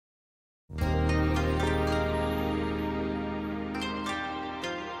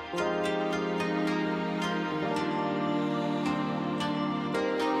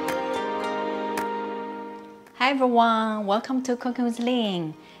Hi everyone, welcome to Cooking with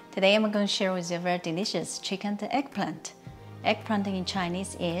Ling. Today I'm going to share with you a very delicious chicken eggplant. Eggplant in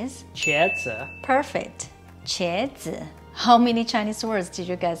Chinese is 茄子. Perfect. 茄子. How many Chinese words did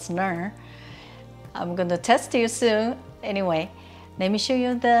you guys learn? I'm going to test you soon. Anyway, let me show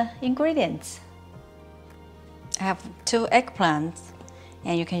you the ingredients. I have 2 eggplants,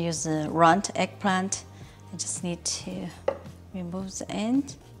 and you can use the round eggplant. I just need to remove the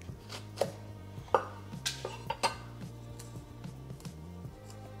end.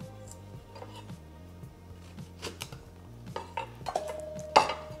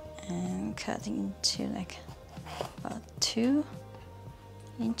 And cut into like about 2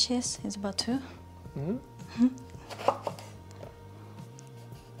 inches. It's about 2. Mm-hmm.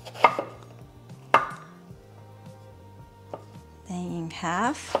 Then in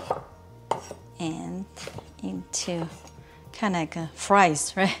half and into kind of like a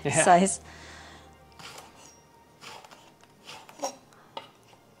fries, right? Yeah. Size.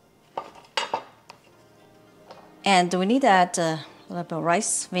 And we need to add a little bit of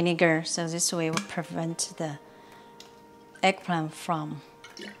rice vinegar, so this way we prevent the eggplant from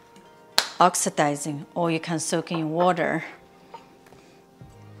oxidizing, or you can soak in water.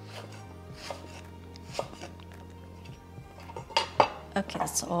 Okay,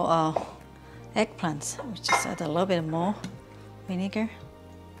 that's all our eggplants. We just add a little bit more vinegar.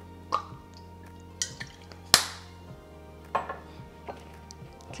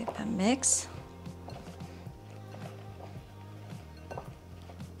 Keep a mix.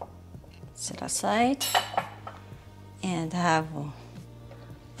 Set aside. And have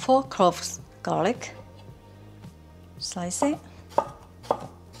 4 cloves garlic. Slice it.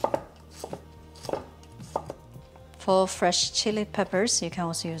 4 fresh chili peppers. You can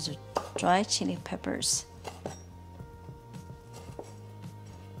also use dry chili peppers.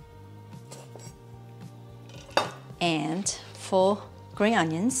 And 4 green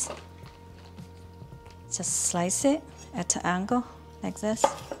onions. Just slice it at an angle like this.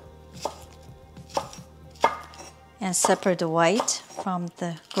 And separate the white from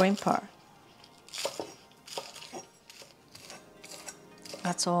the green part.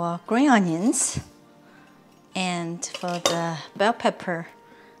 That's all our green onions. And for the bell pepper,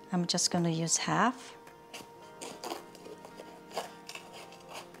 I'm just going to use half.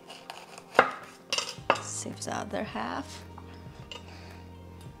 Save the other half.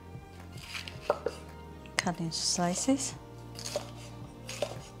 Cut into slices.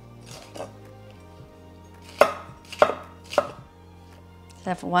 I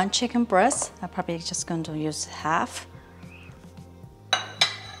have 1 chicken breast. I'm probably just going to use half.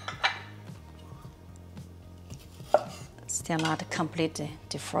 Still not completely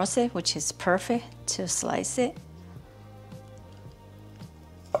defrosted, which is perfect to slice it.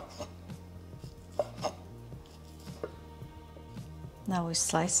 Now we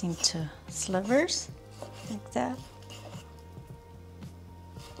slice into slivers like that.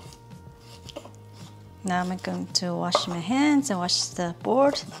 Now I'm going to wash my hands and wash the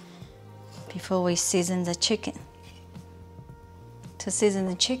board before we season the chicken. To season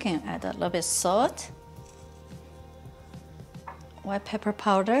the chicken, add a little bit of salt, white pepper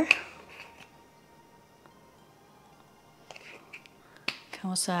powder. Can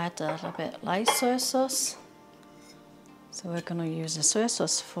also add a little bit light soy sauce. So we're going to use the soy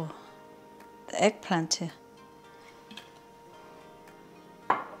sauce for the eggplant too.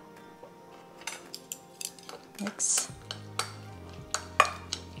 Mix.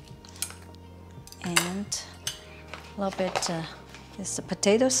 And a little bit is the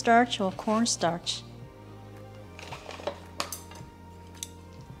potato starch or corn starch.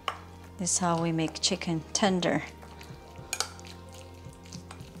 This is how we make chicken tender.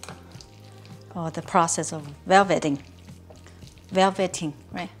 Or the process of velveting. Velveting,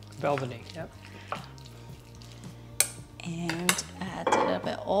 right? Velveting, yep. And add a little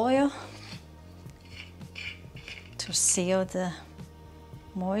bit of oil to seal the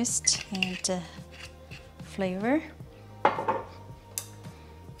moist and flavor.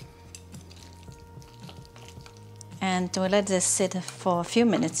 And we let this sit for a few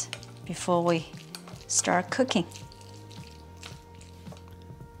minutes before we start cooking.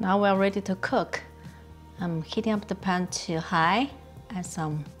 Now we're ready to cook. I'm heating up the pan to high. Add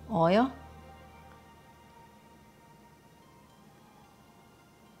some oil.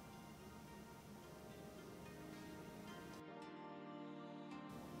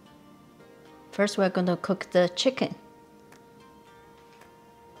 First, we're going to cook the chicken.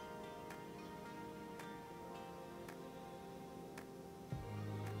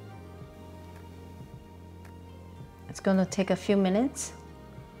 It's going to take a few minutes.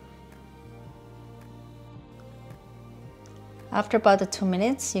 After about 2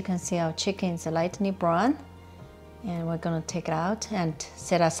 minutes, you can see our chicken is lightly brown, and we're gonna take it out and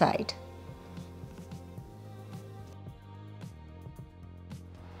set aside.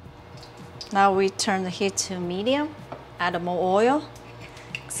 Now we turn the heat to medium, add more oil.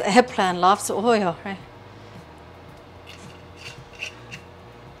 Because eggplant loves oil, right?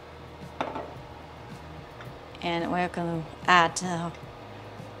 And we're gonna add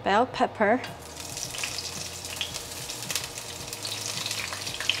bell pepper,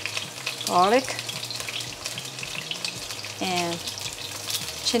 garlic, and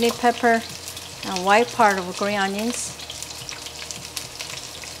chili pepper, and white part of green onions.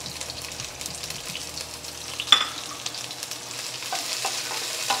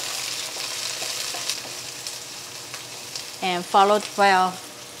 And followed by our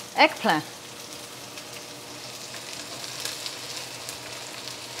eggplant.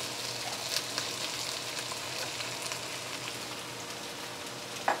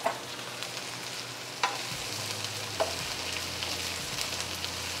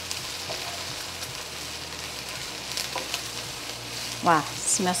 Wow,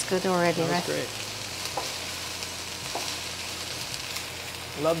 smells good already, right? Great.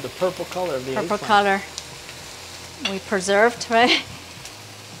 I love the purple color of the Purple eggplant. color. We preserved, right?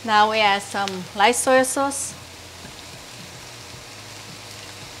 Now we add some light soy sauce.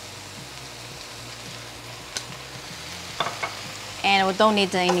 And we don't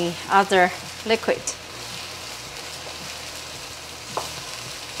need any other liquid.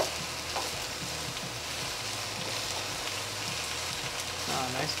 Ah,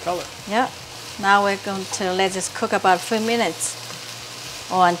 nice color. Yeah. Now we're going to let this cook about 3 minutes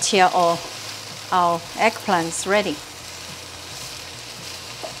or until our eggplant is ready.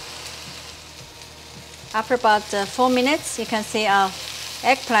 After about 4 minutes, you can see our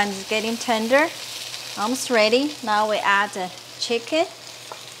eggplant is getting tender, almost ready. Now we add the chicken.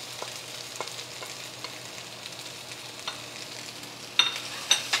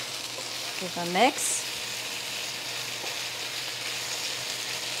 Give a mix.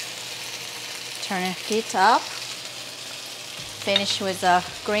 Turn the heat up. Finish with the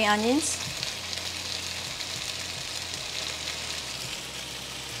green onions.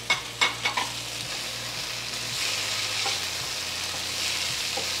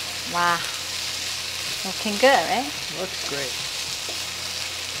 Wow, looking good, right? Looks great.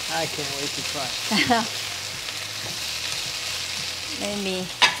 I can't wait to try. Let me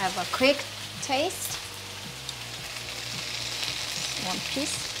have a quick taste. One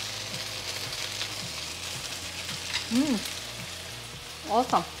piece.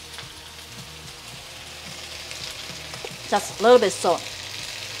 Awesome. Just a little bit salt.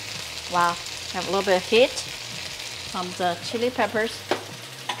 Wow, have a little bit of heat from the chili peppers.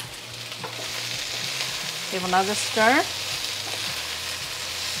 Give another stir.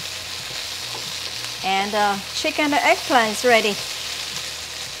 And chicken and eggplant is ready.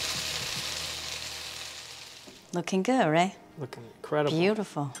 Looking good, right? Looking incredible.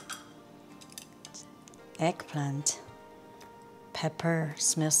 Beautiful. Eggplant. Pepper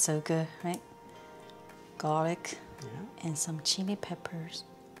smells so good, right? Garlic and some chili peppers.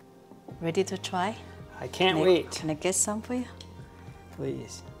 Ready to try? I can't wait. Can I get some for you?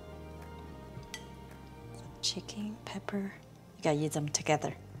 Please. Chicken, pepper. You gotta eat them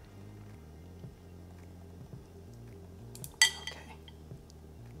together. Okay.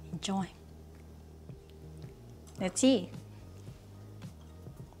 Enjoy. Let's eat.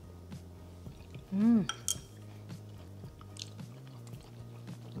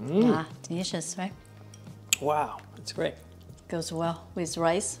 Ah, delicious, right? Wow, that's great. Goes well with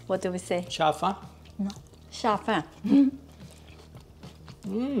rice. What do we say? Shao fan? No, Shao fan.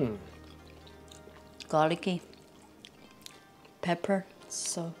 Garlicky. Pepper.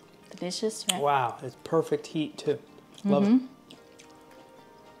 So delicious, right? Wow, it's perfect heat too. Love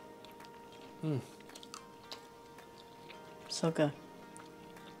it. So good.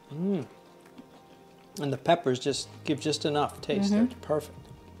 And the peppers just give just enough taste there. It's perfect.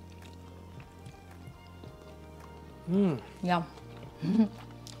 Yum.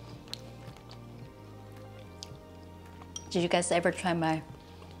 Did you guys ever try my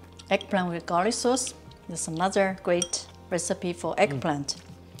eggplant with garlic sauce? There's another great recipe for eggplant.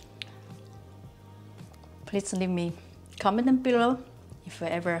 Please leave me a comment below if you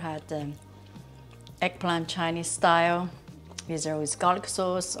ever had eggplant Chinese style, either with garlic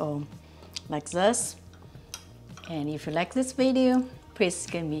sauce or like this. And if you like this video, please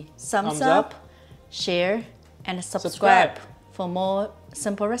give me thumbs up, share, and subscribe for more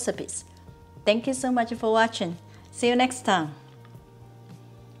simple recipes. Thank you so much for watching. See you next time.